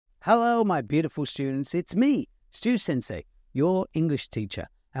Hello, my beautiful students. It's me, Stu Sensei, your English teacher,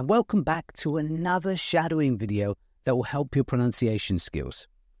 and welcome back to another shadowing video that will help your pronunciation skills.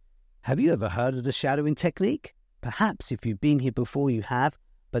 Have you ever heard of the shadowing technique? Perhaps if you've been here before you have,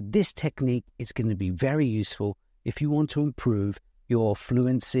 but this technique is going to be very useful if you want to improve your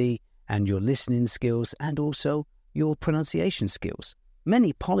fluency and your listening skills and also your pronunciation skills.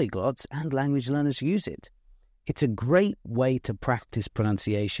 Many polyglots and language learners use it. It's a great way to practice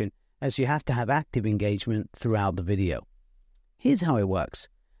pronunciation as you have to have active engagement throughout the video. Here's how it works.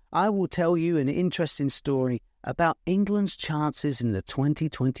 I will tell you an interesting story about England's chances in the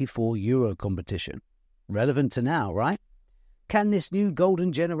 2024 Euro competition. Relevant to now, right? Can this new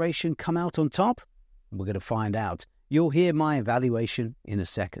golden generation come out on top? We're going to find out. You'll hear my evaluation in a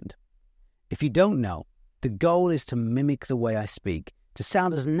second. If you don't know, the goal is to mimic the way I speak, to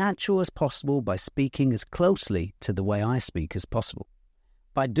sound as natural as possible by speaking as closely to the way I speak as possible.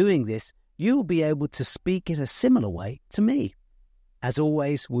 By doing this, you'll be able to speak in a similar way to me. As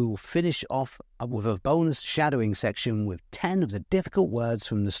always, we will finish off with a bonus shadowing section with 10 of the difficult words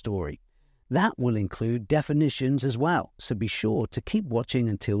from the story. That will include definitions as well, so be sure to keep watching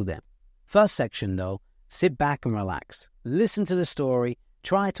until then. First section though, sit back and relax. Listen to the story,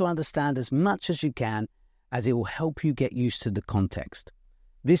 try to understand as much as you can, as it will help you get used to the context.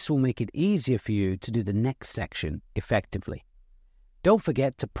 This will make it easier for you to do the next section effectively. Don't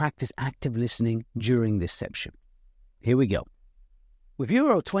forget to practice active listening during this section. Here we go. With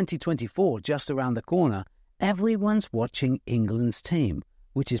Euro 2024 just around the corner, everyone's watching England's team,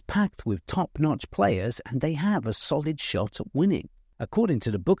 which is packed with top-notch players, and they have a solid shot at winning, according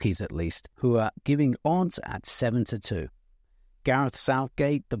to the bookies at least, who are giving odds at 7-2. Gareth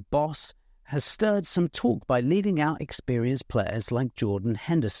Southgate, the boss, has stirred some talk by leaving out experienced players like Jordan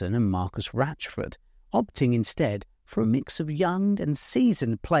Henderson and Marcus Rashford, opting instead for a mix of young and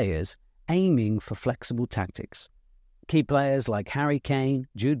seasoned players aiming for flexible tactics. Key players like Harry Kane,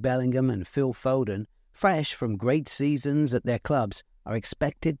 Jude Bellingham and Phil Foden, fresh from great seasons at their clubs, are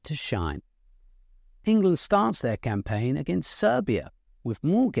expected to shine. England starts their campaign against Serbia, with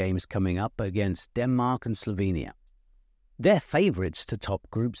more games coming up against Denmark and Slovenia. They're favourites to top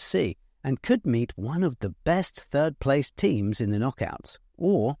Group C, and could meet one of the best third-place teams in the knockouts,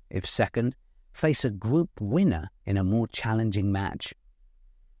 or, if second, face a group winner in a more challenging match.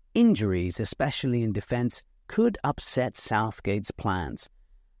 Injuries, especially in defence, could upset Southgate's plans.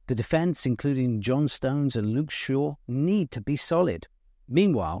 The defence, including John Stones and Luke Shaw, need to be solid.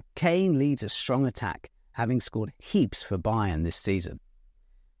 Meanwhile, Kane leads a strong attack, having scored heaps for Bayern this season.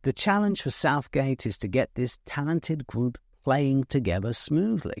 The challenge for Southgate is to get this talented group playing together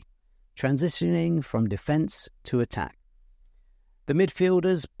smoothly, transitioning from defence to attack. The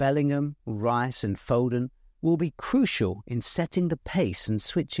midfielders Bellingham, Rice and Foden will be crucial in setting the pace and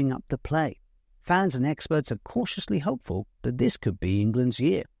switching up the play. Fans and experts are cautiously hopeful that this could be England's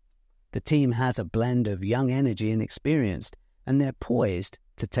year. The team has a blend of young energy and experience, and they're poised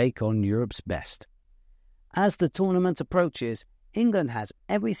to take on Europe's best. As the tournament approaches, England has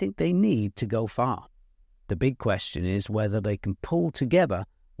everything they need to go far. The big question is whether they can pull together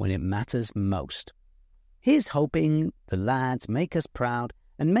when it matters most. Here's hoping the lads make us proud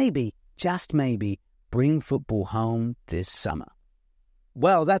and maybe, just maybe, bring football home this summer.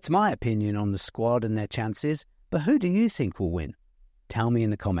 Well, that's my opinion on the squad and their chances, but who do you think will win? Tell me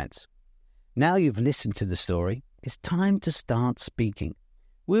in the comments. Now you've listened to the story, it's time to start speaking.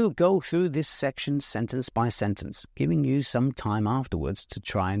 We'll go through this section sentence by sentence, giving you some time afterwards to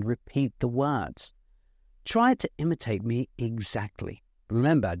try and repeat the words. Try to imitate me exactly.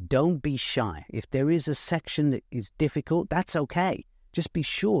 Remember, don't be shy. If there is a section that is difficult, that's okay. Just be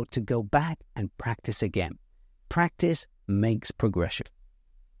sure to go back and practice again. Practice makes progression.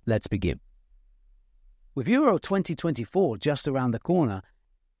 Let's begin. With Euro 2024 just around the corner,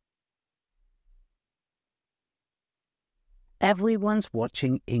 everyone's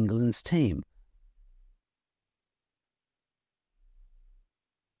watching England's team,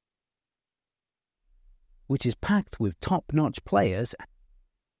 which is packed with top-notch players,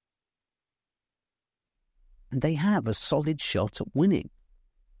 and they have a solid shot at winning.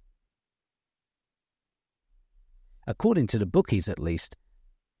 According to the bookies at least,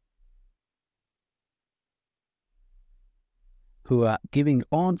 who are giving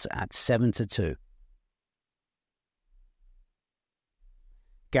odds at 7-2.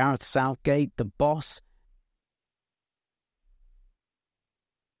 Gareth Southgate, the boss,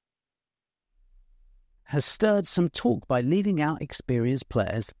 has stirred some talk by leaving out experienced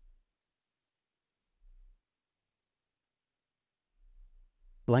players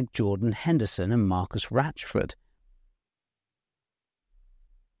like Jordan Henderson and Marcus Rashford,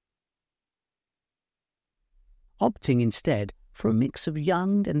 opting instead for a mix of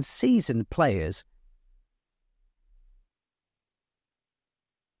young and seasoned players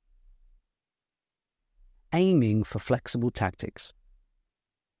aiming for flexible tactics.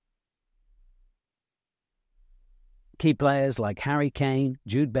 Key players like Harry Kane,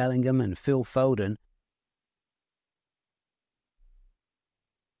 Jude Bellingham and Phil Foden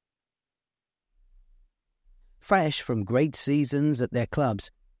fresh from great seasons at their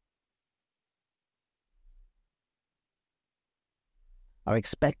clubs are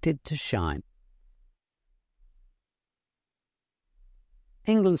expected to shine.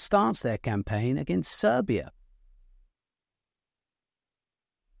 England starts their campaign against Serbia,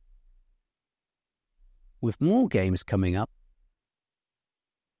 with more games coming up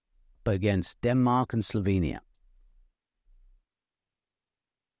against Denmark and Slovenia.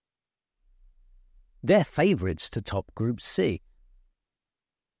 They're favourites to top Group C,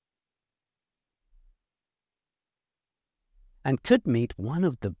 and could meet one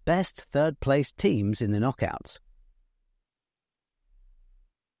of the best third-place teams in the knockouts.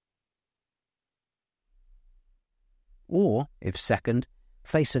 Or, if second,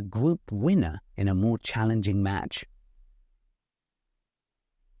 face a group winner in a more challenging match.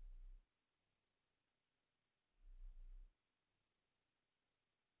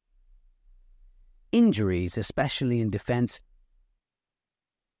 Injuries, especially in defence,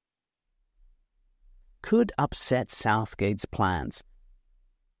 could upset Southgate's plans.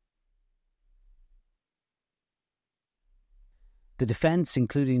 The defence,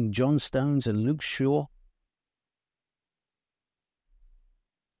 including John Stones and Luke Shaw,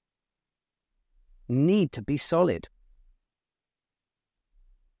 need to be solid.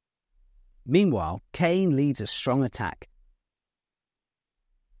 Meanwhile, Kane leads a strong attack,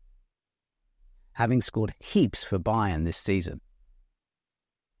 having scored heaps for Bayern this season.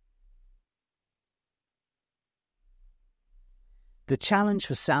 The challenge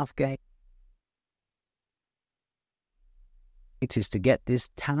for Southgate is to get this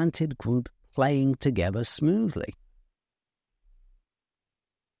talented group playing together smoothly.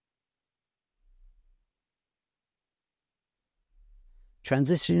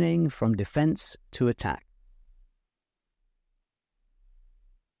 Transitioning from defence to attack.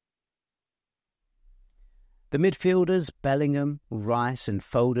 The midfielders Bellingham, Rice and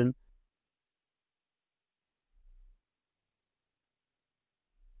Foden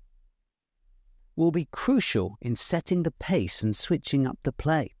will be crucial in setting the pace and switching up the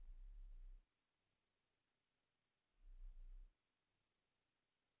play.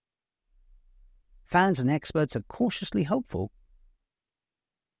 Fans and experts are cautiously hopeful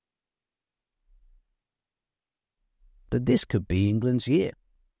that this could be England's year.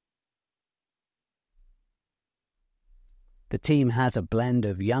 The team has a blend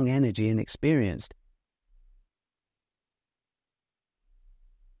of young energy and experience,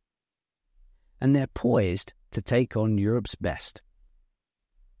 and they're poised to take on Europe's best.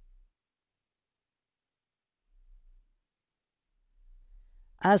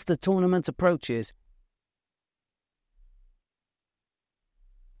 As the tournament approaches,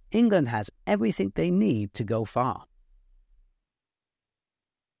 England has everything they need to go far.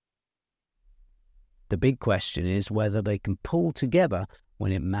 The big question is whether they can pull together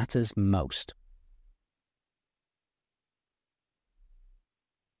when it matters most.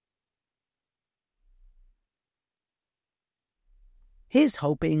 Here's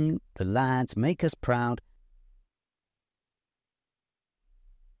hoping the lads make us proud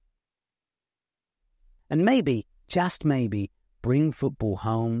and maybe, just maybe, bring football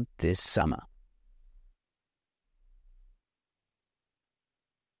home this summer.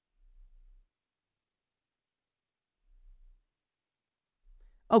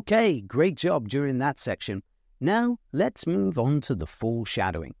 Okay, great job during that section. Now, let's move on to the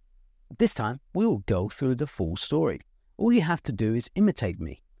foreshadowing. This time, we will go through the full story. All you have to do is imitate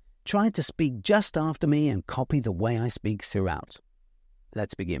me. Try to speak just after me and copy the way I speak throughout.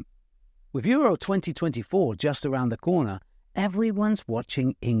 Let's begin. With Euro 2024 just around the corner, everyone's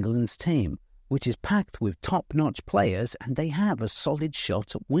watching England's team, which is packed with top-notch players, and they have a solid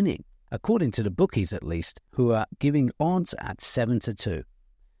shot at winning, according to the bookies at least, who are giving odds at 7-2.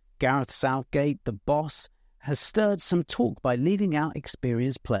 Gareth Southgate, the boss, has stirred some talk by leaving out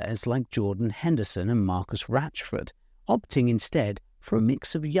experienced players like Jordan Henderson and Marcus Rashford, opting instead for a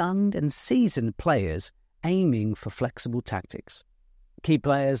mix of young and seasoned players aiming for flexible tactics. Key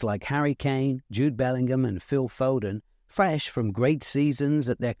players like Harry Kane, Jude Bellingham and Phil Foden, fresh from great seasons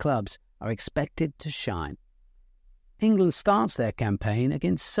at their clubs, are expected to shine. England starts their campaign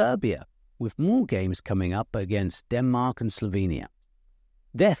against Serbia, with more games coming up against Denmark and Slovenia.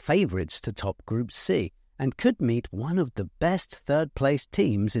 They're favourites to top Group C, and could meet one of the best third-place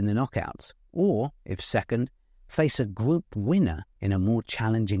teams in the knockouts, or, if second, face a group winner in a more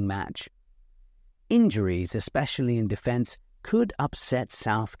challenging match. Injuries, especially in defence, could upset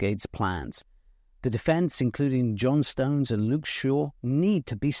Southgate's plans. The defence, including John Stones and Luke Shaw, need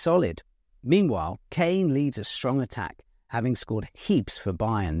to be solid. Meanwhile, Kane leads a strong attack, having scored heaps for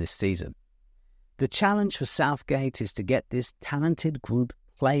Bayern this season. The challenge for Southgate is to get this talented group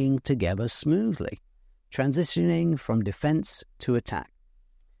playing together smoothly, transitioning from defence to attack.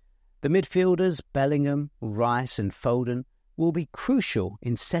 The midfielders Bellingham, Rice and Foden will be crucial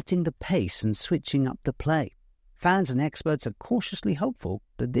in setting the pace and switching up the play. Fans and experts are cautiously hopeful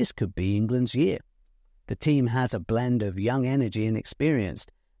that this could be England's year. The team has a blend of young energy and experience,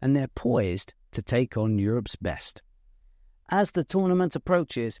 and they're poised to take on Europe's best. As the tournament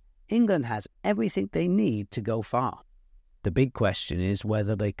approaches, England has everything they need to go far. The big question is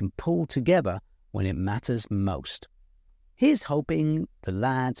whether they can pull together when it matters most. Here's hoping the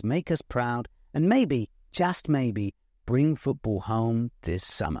lads make us proud and maybe, just maybe, bring football home this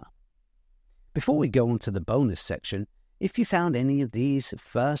summer. Before we go on to the bonus section, if you found any of these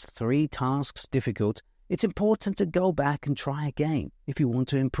first 3 tasks difficult, it's important to go back and try again if you want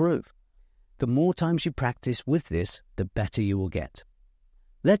to improve. The more times you practice with this, the better you will get.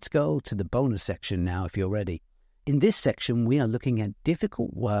 Let's go to the bonus section now if you're ready. In this section, we are looking at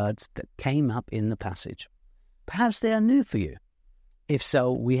difficult words that came up in the passage. Perhaps they are new for you. If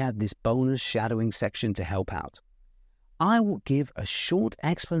so, we have this bonus shadowing section to help out. I will give a short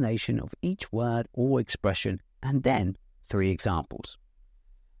explanation of each word or expression and then 3 examples.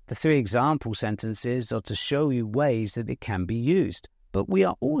 The 3 example sentences are to show you ways that it can be used, but we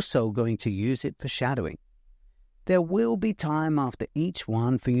are also going to use it for shadowing. There will be time after each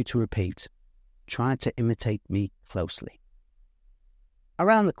one for you to repeat. Try to imitate me closely.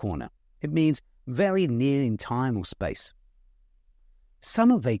 Around the corner. It means very near in time or space.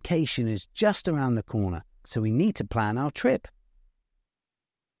 Summer vacation is just around the corner, so we need to plan our trip.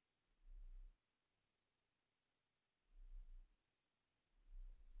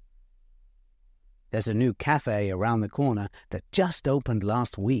 There's a new cafe around the corner that just opened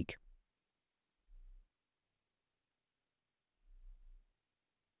last week.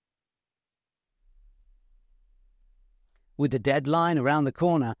 With the deadline around the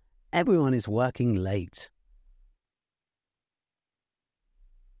corner, everyone is working late.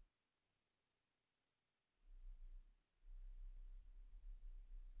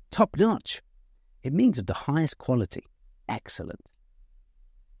 Top-notch. It means of the highest quality. Excellent.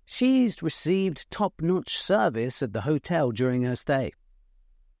 She's received top-notch service at the hotel during her stay.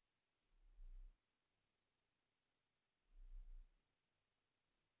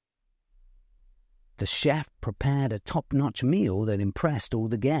 The chef prepared a top-notch meal that impressed all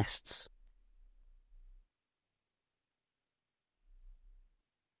the guests.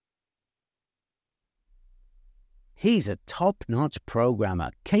 He's a top-notch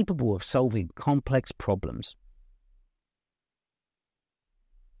programmer capable of solving complex problems.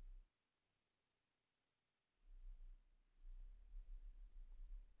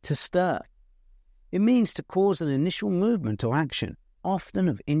 To stir. It means to cause an initial movement or action, often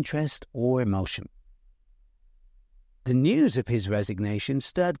of interest or emotion. The news of his resignation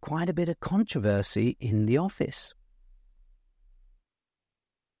stirred quite a bit of controversy in the office.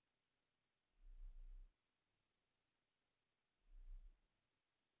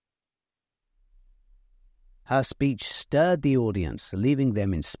 Her speech stirred the audience, leaving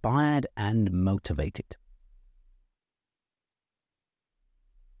them inspired and motivated.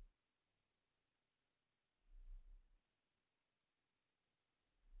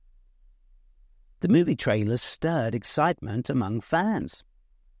 The movie trailers stirred excitement among fans.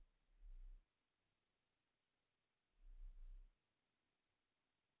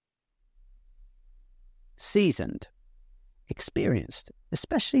 Seasoned. Experienced,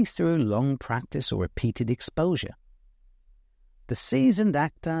 especially through long practice or repeated exposure. The seasoned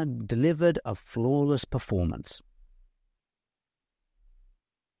actor delivered a flawless performance.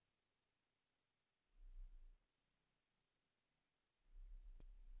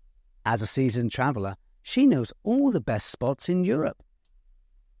 As a seasoned traveller, she knows all the best spots in Europe.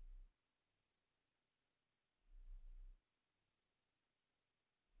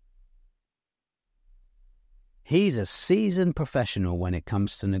 He's a seasoned professional when it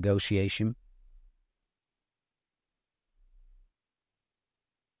comes to negotiation.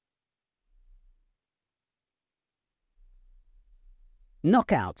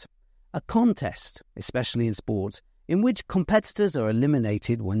 Knockout. A contest, especially in sports, in which competitors are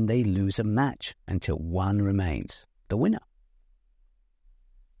eliminated when they lose a match until one remains, the winner.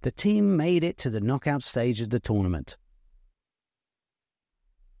 The team made it to the knockout stage of the tournament.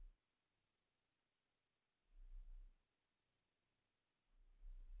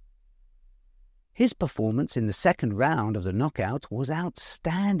 His performance in the second round of the knockout was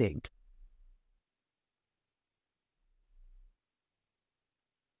outstanding.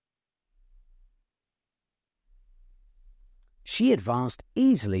 She advanced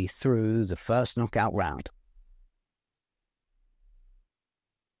easily through the first knockout round.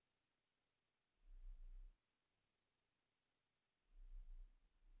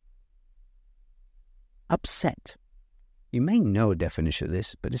 Upset. You may know a definition of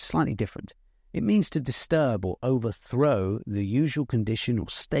this, but it's slightly different. It means to disturb or overthrow the usual condition or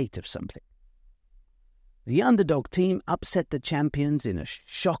state of something. The underdog team upset the champions in a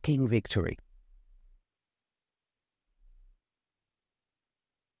shocking victory.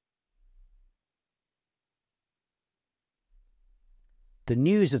 The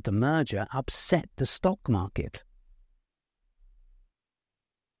news of the merger upset the stock market.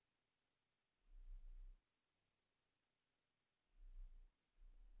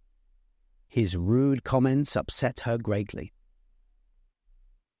 His rude comments upset her greatly.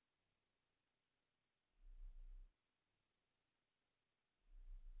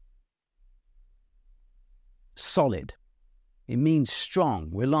 Solid. It means strong,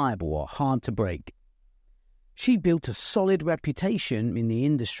 reliable, or hard to break. She built a solid reputation in the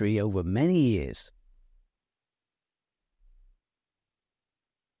industry over many years.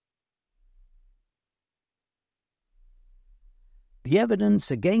 The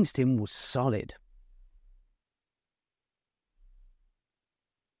evidence against him was solid.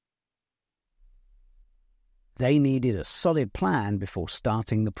 They needed a solid plan before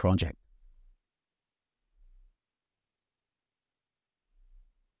starting the project.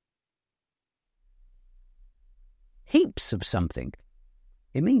 Heaps of something.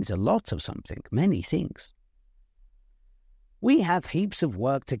 It means a lot of something, many things. We have heaps of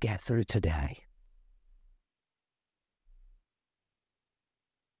work to get through today.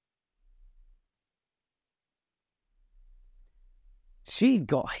 She'd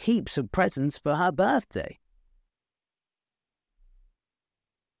got heaps of presents for her birthday.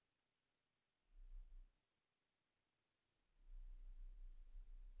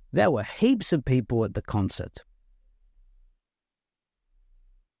 There were heaps of people at the concert.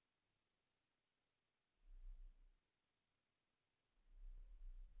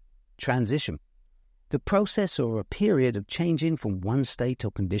 Transition. The process or a period of changing from one state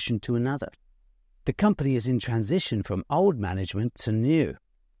or condition to another. The company is in transition from old management to new.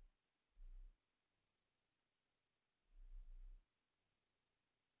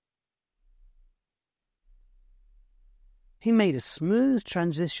 He made a smooth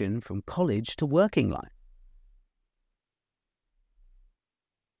transition from college to working life.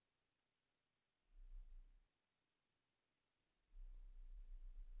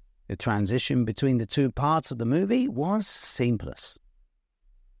 The transition between the two parts of the movie was seamless.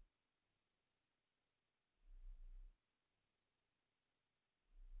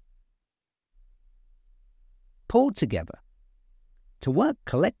 Pulled together to work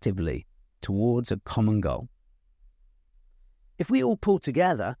collectively towards a common goal. If we all pull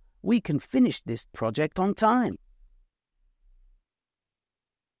together, we can finish this project on time.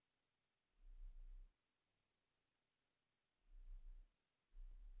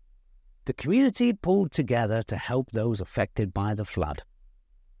 The community pulled together to help those affected by the flood.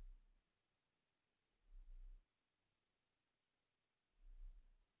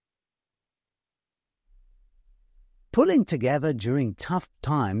 Pulling together during tough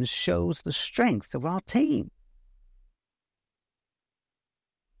times shows the strength of our team.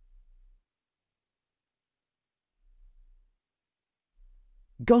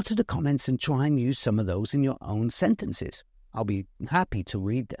 Go to the comments and try and use some of those in your own sentences. I'll be happy to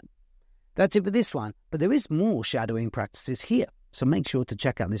read them. That's it for this one, but there is more shadowing practices here, so make sure to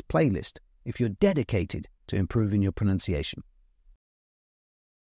check out this playlist if you're dedicated to improving your pronunciation.